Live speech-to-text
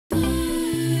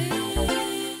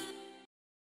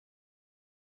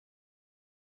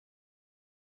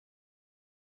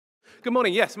Good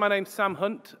morning. Yes, my name's Sam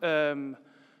Hunt,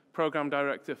 Programme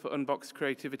Director for Unboxed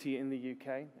Creativity in the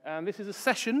UK. And this is a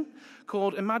session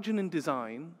called Imagine and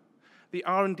Design, the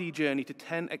R&D journey to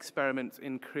 10 experiments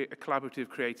in collaborative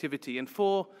creativity. And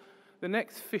for the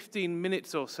next 15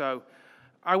 minutes or so,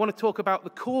 I want to talk about the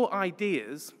core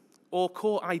ideas or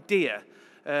core idea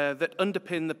that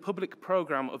underpin the public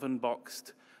programme of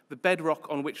Unboxed, the bedrock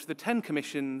on which the 10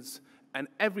 commissions and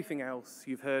everything else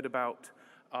you've heard about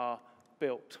are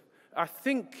built. I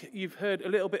think you've heard a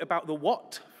little bit about the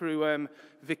what through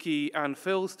Vicky and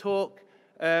Phil's talk.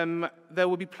 There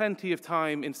will be plenty of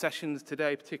time in sessions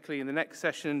today, particularly in the next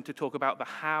session, to talk about the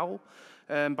how.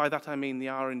 By that I mean the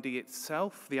R&D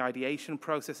itself, the ideation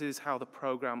processes, how the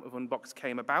programme of Unboxed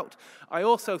came about. I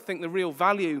also think the real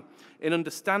value in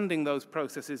understanding those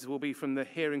processes will be from the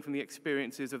hearing from the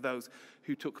experiences of those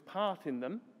who took part in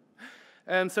them.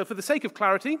 So for the sake of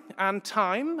clarity and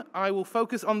time, I will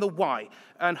focus on the why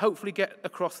and hopefully get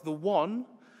across the one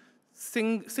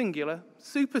singular,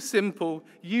 super simple,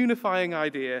 unifying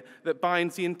idea that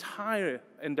binds the entire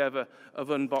endeavour of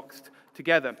Unboxed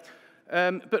together.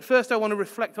 But first I want to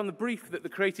reflect on the brief that the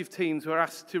creative teams were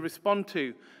asked to respond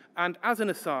to. And as an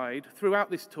aside, throughout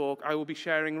this talk, I will be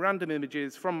sharing random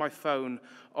images from my phone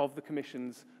of the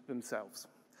commissions themselves.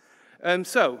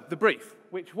 So, the brief,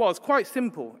 which was quite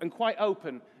simple and quite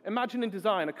open. Imagine and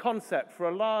design a concept for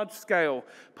a large-scale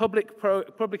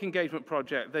public engagement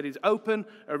project that is open,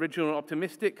 original and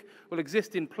optimistic, will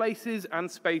exist in places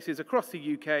and spaces across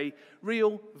the UK,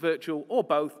 real, virtual, or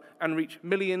both, and reach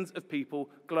millions of people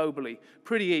globally.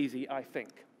 Pretty easy, I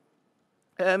think.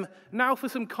 Now for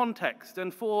some context,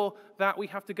 and for that we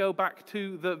have to go back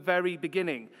to the very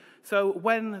beginning. So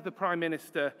when the Prime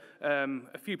Minister,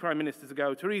 a few Prime Ministers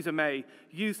ago, Theresa May,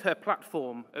 used her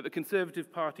platform at the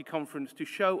Conservative Party conference to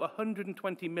show a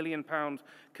 £120 million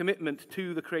commitment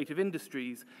to the creative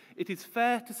industries, it is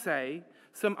fair to say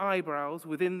some eyebrows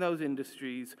within those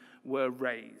industries were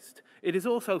raised. It is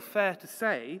also fair to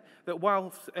say that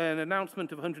whilst an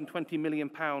announcement of £120 million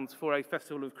for a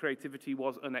Festival of Creativity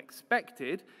was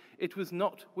unexpected, it was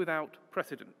not without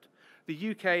precedent.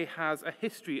 The UK has a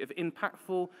history of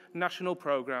impactful national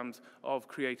programmes of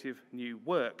creative new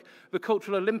work. The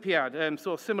Cultural Olympiad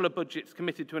saw similar budgets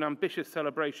committed to an ambitious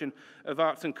celebration of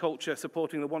arts and culture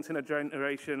supporting the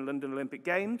once-in-a-generation London Olympic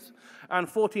Games, and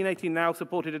 1418 Now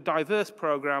supported a diverse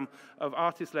programme of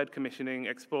artist-led commissioning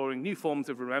exploring new forms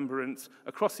of remembrance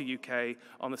across the UK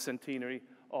on the centenary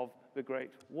of the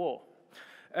Great War.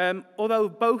 Although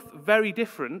both very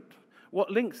different, what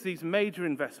links these major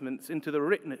investments into the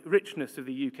richness of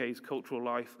the UK's cultural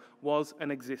life was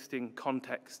an existing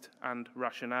context and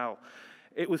rationale.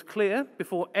 It was clear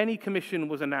before any commission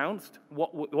was announced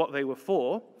what they were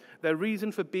for. Their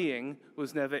reason for being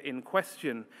was never in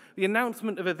question. The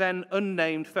announcement of a then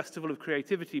unnamed Festival of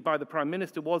Creativity by the Prime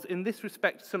Minister was, in this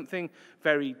respect, something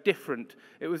very different.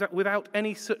 It was without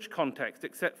any such context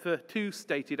except for two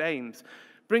stated aims: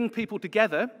 bring people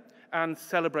together and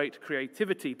celebrate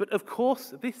creativity. But of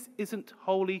course, this isn't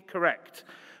wholly correct.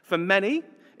 For many,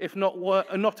 if not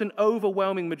an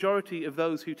overwhelming majority of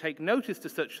those who take notice to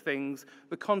such things,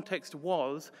 the context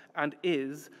was and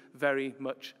is very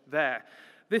much there.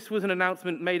 This was an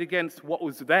announcement made against what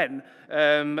was then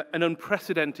an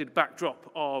unprecedented backdrop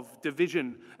of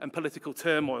division and political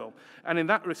turmoil. And in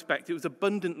that respect, it was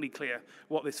abundantly clear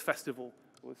what this festival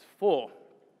was for.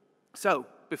 So,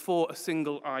 before a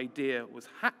single idea was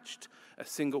hatched, a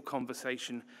single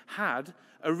conversation had,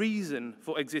 a reason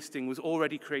for existing was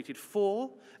already created for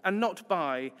and not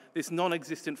by this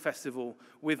non-existent festival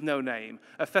with no name,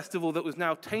 a festival that was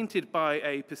now tainted by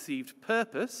a perceived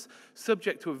purpose,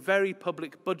 subject to a very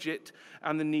public budget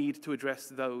and the need to address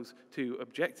those two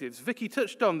objectives. Vicky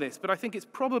touched on this, but I think it's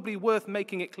probably worth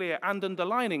making it clear and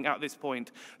underlining at this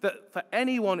point that for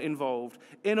anyone involved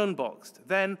in Unboxed,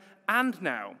 then and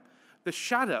now, the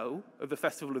shadow of the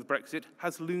Festival of Brexit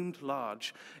has loomed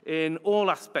large in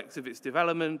all aspects of its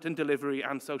development and delivery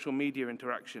and social media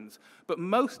interactions, but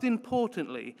most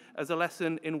importantly, as a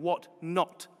lesson in what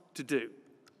not to do.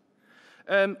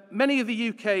 Many of the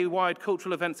UK-wide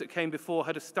cultural events that came before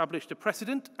had established a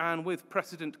precedent, and with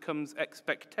precedent comes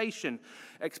expectation.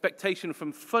 Expectation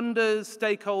from funders,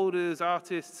 stakeholders,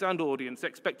 artists, and audience.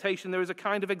 Expectation there is a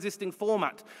kind of existing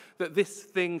format that this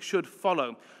thing should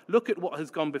follow. Look at what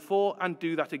has gone before and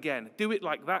do that again. Do it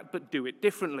like that, but do it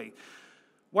differently.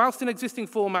 Whilst an existing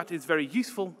format is very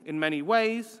useful in many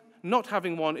ways, not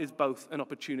having one is both an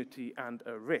opportunity and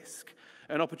a risk.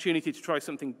 An opportunity to try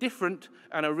something different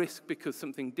and a risk because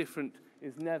something different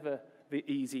is never the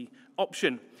easy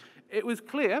option. It was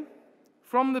clear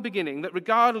from the beginning that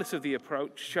regardless of the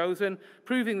approach chosen,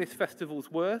 proving this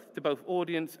festival's worth to both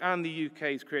audience and the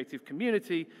UK's creative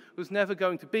community was never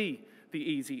going to be the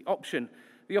easy option.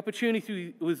 The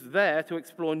opportunity was there to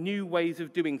explore new ways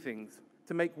of doing things,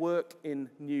 to make work in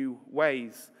new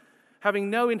ways. Having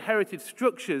no inherited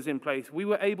structures in place, we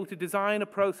were able to design a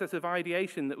process of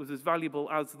ideation that was as valuable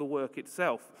as the work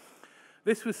itself.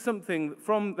 This was something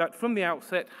from the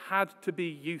outset had to be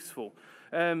useful,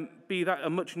 be that a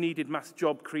much-needed mass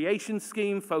job creation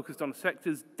scheme focused on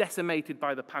sectors decimated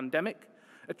by the pandemic,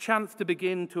 a chance to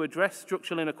begin to address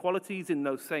structural inequalities in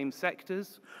those same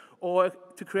sectors, or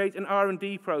to create an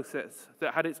R&D process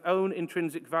that had its own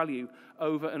intrinsic value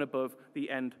over and above the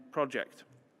end project.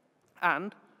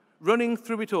 And running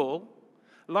through it all,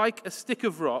 like a stick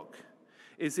of rock,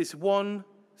 is this one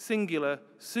singular,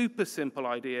 super simple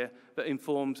idea that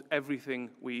informs everything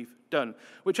we've done,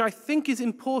 which I think is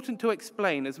important to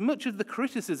explain. As much of the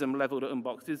criticism levelled at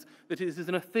Unboxed is that it is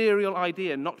an ethereal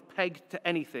idea not pegged to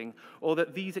anything, or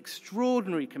that these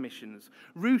extraordinary commissions,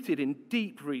 rooted in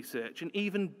deep research and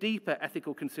even deeper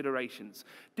ethical considerations,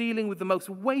 dealing with the most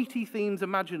weighty themes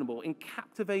imaginable in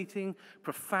captivating,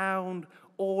 profound,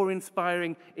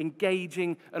 awe-inspiring,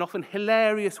 engaging, and often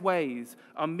hilarious ways,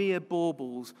 are mere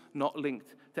baubles not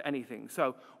linked to anything.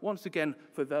 So, once again,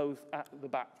 for those at the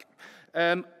back.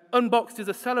 Unboxed is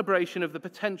a celebration of the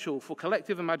potential for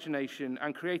collective imagination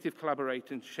and creative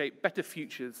collaboration to shape better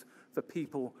futures for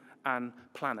people and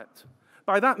planet.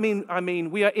 By that I mean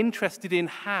we are interested in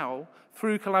how,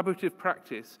 through collaborative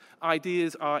practice,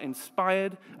 ideas are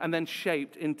inspired and then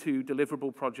shaped into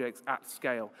deliverable projects at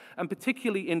scale, and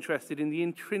particularly interested in the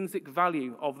intrinsic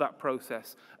value of that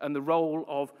process and the role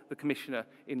of the commissioner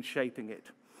in shaping it.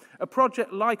 A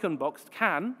project like Unboxed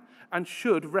can and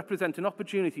should represent an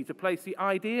opportunity to place the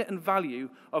idea and value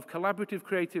of collaborative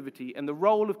creativity and the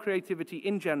role of creativity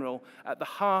in general at the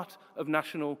heart of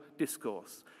national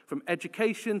discourse, from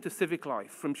education to civic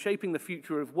life, from shaping the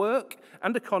future of work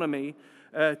and economy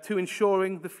to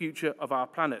ensuring the future of our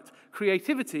planet.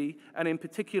 Creativity, and in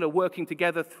particular working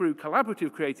together through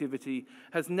collaborative creativity,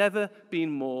 has never been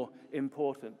more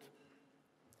important.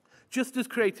 Just as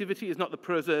creativity is not the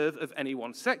preserve of any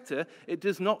one sector, it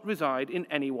does not reside in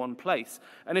any one place.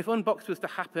 And if Unboxed was to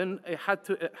happen, it had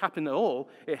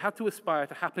to aspire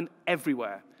to happen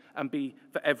everywhere and be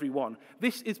for everyone.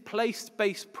 This is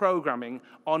place-based programming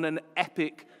on an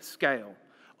epic scale.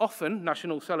 Often,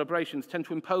 national celebrations tend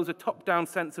to impose a top-down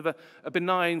sense of a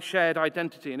benign shared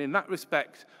identity, and in that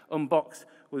respect, Unboxed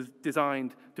was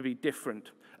designed to be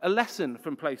different. A lesson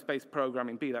from place-based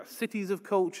programming, be that cities of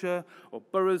culture or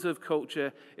boroughs of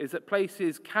culture, is that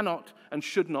places cannot and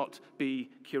should not be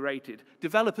curated.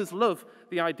 Developers love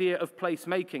the idea of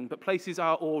place-making, but places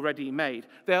are already made.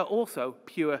 They are also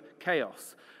pure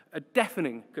chaos, a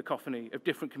deafening cacophony of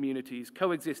different communities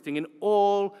coexisting in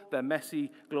all their messy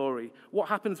glory. What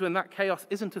happens when that chaos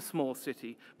isn't a small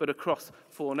city, but across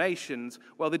 4 nations?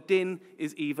 Well, the din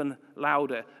is even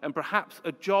louder, and perhaps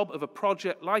a job of a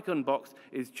project like Unboxed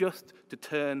is just to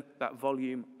turn that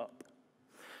volume up.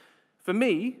 For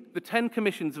me, the 10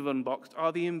 commissions of Unboxed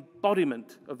are the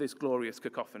embodiment of this glorious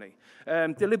cacophony,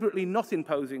 deliberately not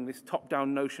imposing this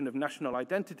top-down notion of national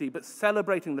identity, but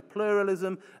celebrating the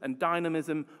pluralism and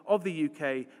dynamism of the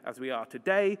UK as we are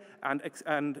today,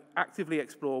 and actively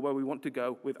explore where we want to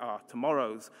go with our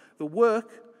tomorrows. The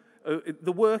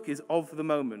work is of the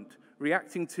moment,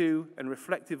 reacting to and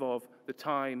reflective of the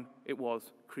time it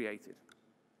was created.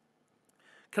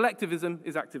 Collectivism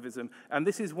is activism, and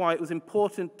this is why it was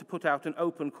important to put out an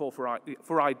open call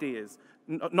for ideas,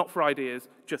 not for ideas,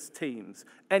 just teams.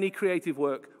 Any creative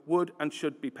work would and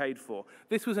should be paid for.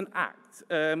 This was an act.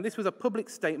 This was a public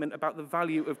statement about the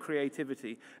value of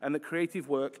creativity and that creative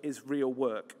work is real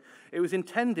work. It was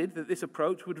intended that this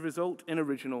approach would result in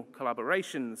original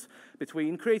collaborations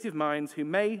between creative minds who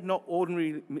may not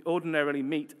ordinarily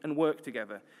meet and work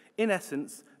together. In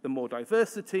essence, the more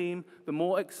diverse the team, the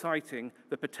more exciting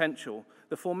the potential.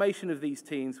 The formation of these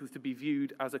teams was to be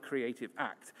viewed as a creative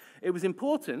act. It was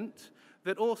important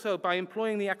that also by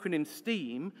employing the acronym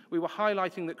STEAM, we were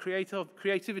highlighting that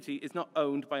creativity is not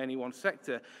owned by any one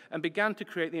sector, and began to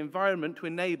create the environment to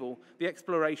enable the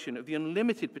exploration of the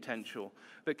unlimited potential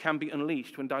that can be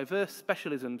unleashed when diverse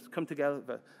specialisms come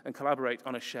together and collaborate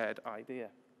on a shared idea.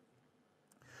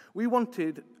 We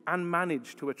wanted and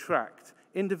managed to attract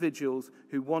individuals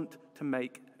who want to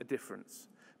make a difference,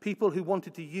 people who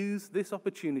wanted to use this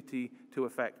opportunity to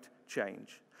effect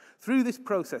change. Through this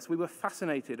process, we were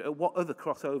fascinated at what other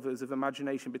crossovers of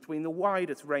imagination between the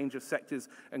widest range of sectors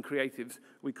and creatives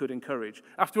we could encourage.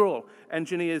 After all,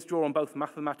 engineers draw on both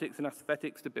mathematics and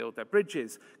aesthetics to build their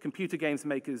bridges. Computer games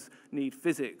makers need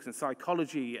physics and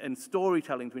psychology and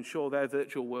storytelling to ensure their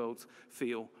virtual worlds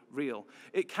feel real.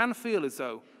 It can feel as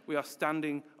though we are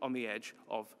standing on the edge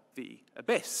of the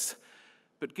abyss.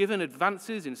 But given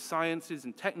advances in sciences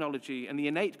and technology and the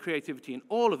innate creativity in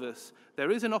all of us, there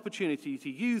is an opportunity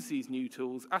to use these new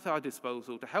tools at our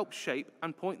disposal to help shape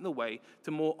and point the way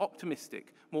to more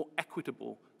optimistic, more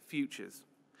equitable futures.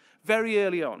 Very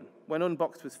early on, when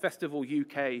Unboxed was Festival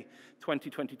UK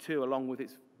 2022, along with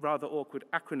its rather awkward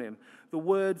acronym, the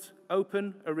words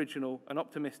open, original, and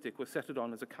optimistic were settled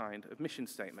on as a kind of mission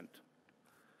statement.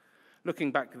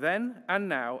 Looking back then and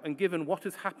now, and given what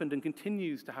has happened and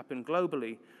continues to happen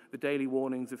globally, the daily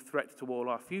warnings of threats to all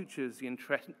our futures, the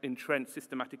entrenched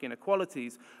systematic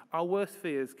inequalities, our worst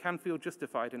fears can feel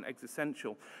justified and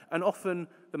existential. And often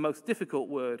the most difficult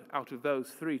word out of those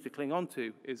three to cling on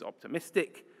to is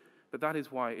optimistic, but that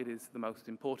is why it is the most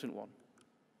important one.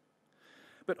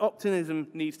 But optimism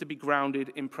needs to be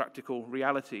grounded in practical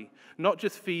reality, not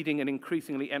just feeding an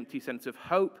increasingly empty sense of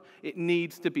hope. It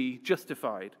needs to be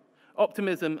justified.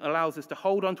 Optimism allows us to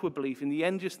hold on to a belief in the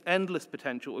endless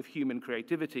potential of human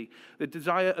creativity, the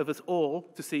desire of us all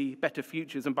to see better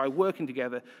futures, and by working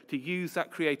together to use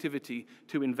that creativity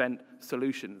to invent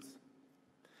solutions.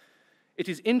 It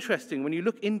is interesting, when you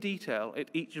look in detail at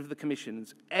each of the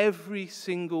commissions, every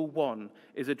single one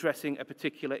is addressing a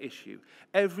particular issue.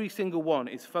 Every single one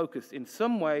is focused in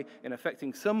some way in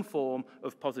affecting some form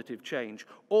of positive change.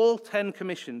 All 10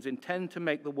 commissions intend to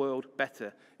make the world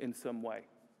better in some way.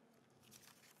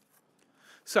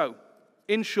 So,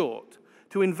 in short,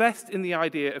 to invest in the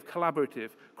idea of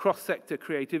collaborative, cross-sector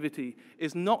creativity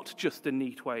is not just a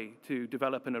neat way to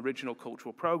develop an original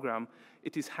cultural programme,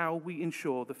 it is how we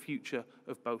ensure the future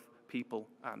of both people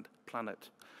and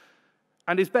planet.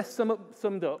 And is best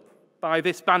summed up by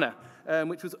this banner,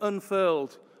 which was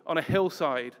unfurled on a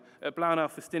hillside at Blaenau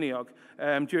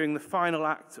Festiniog during the final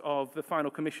act of the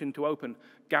final commission to open,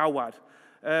 Gawad.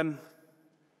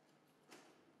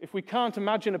 If we can't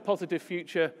imagine a positive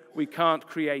future, we can't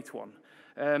create one.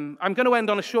 I'm going to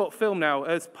end on a short film now.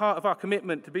 As part of our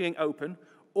commitment to being open,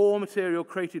 all material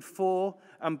created for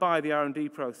and by the R&D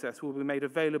process will be made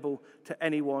available to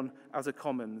anyone as a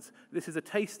commons. This is a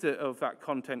taster of that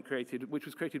content created, which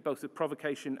was created both as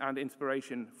provocation and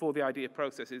inspiration for the idea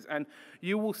processes. And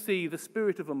you will see the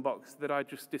spirit of Unboxed that I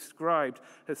just described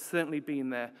has certainly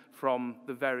been there from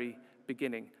the very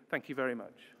beginning. Thank you very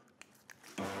much.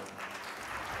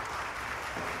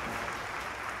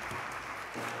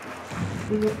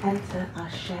 We will enter our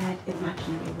shared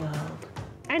imaginary world.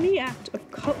 Any act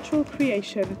of cultural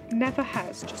creation never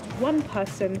has just one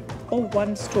person or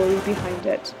one story behind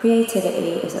it.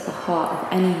 Creativity is at the heart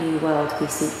of any new world we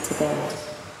seek to build.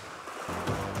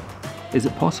 Is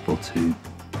it possible to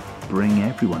bring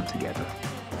everyone together?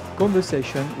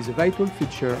 Conversation is a vital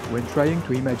feature when trying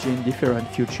to imagine different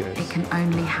futures. It can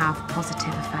only have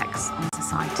positive effects on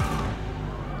society.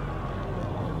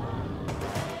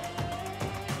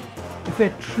 If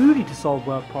we're truly to solve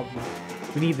world problems,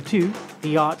 we need the two,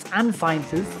 the arts and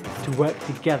sciences, to work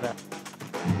together.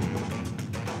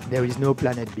 There is no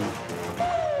planet B.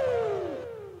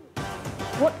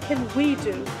 What can we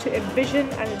do to envision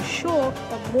and ensure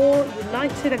a more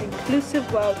united and inclusive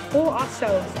world for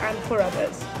ourselves and for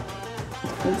others?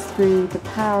 It's through the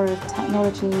power of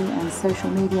technology and social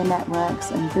media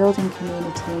networks and building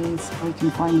communities we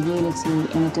can find unity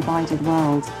in a divided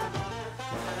world.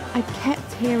 I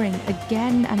kept hearing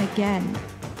again and again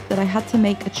that I had to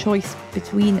make a choice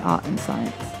between art and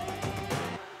science.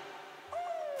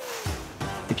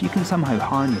 If you can somehow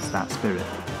harness that spirit,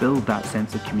 build that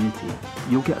sense of community,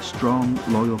 you'll get a strong,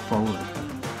 loyal following.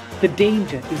 The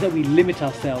danger is that we limit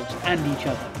ourselves and each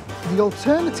other. The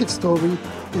alternative story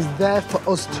is there for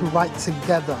us to write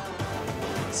together.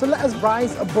 So let us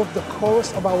rise above the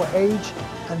chorus of our age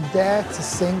and dare to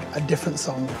sing a different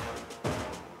song.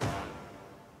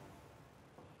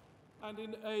 And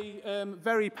in a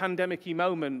very pandemic-y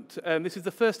moment, this is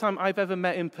the first time I've ever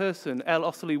met in person Elle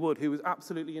Osserley-Wood, who was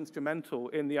absolutely instrumental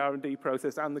in the R&D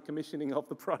process and the commissioning of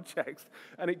the projects.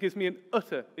 And it gives me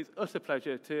it's utter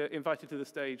pleasure to invite her to the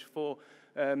stage for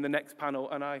the next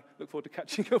panel, and I look forward to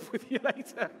catching up with you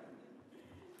later.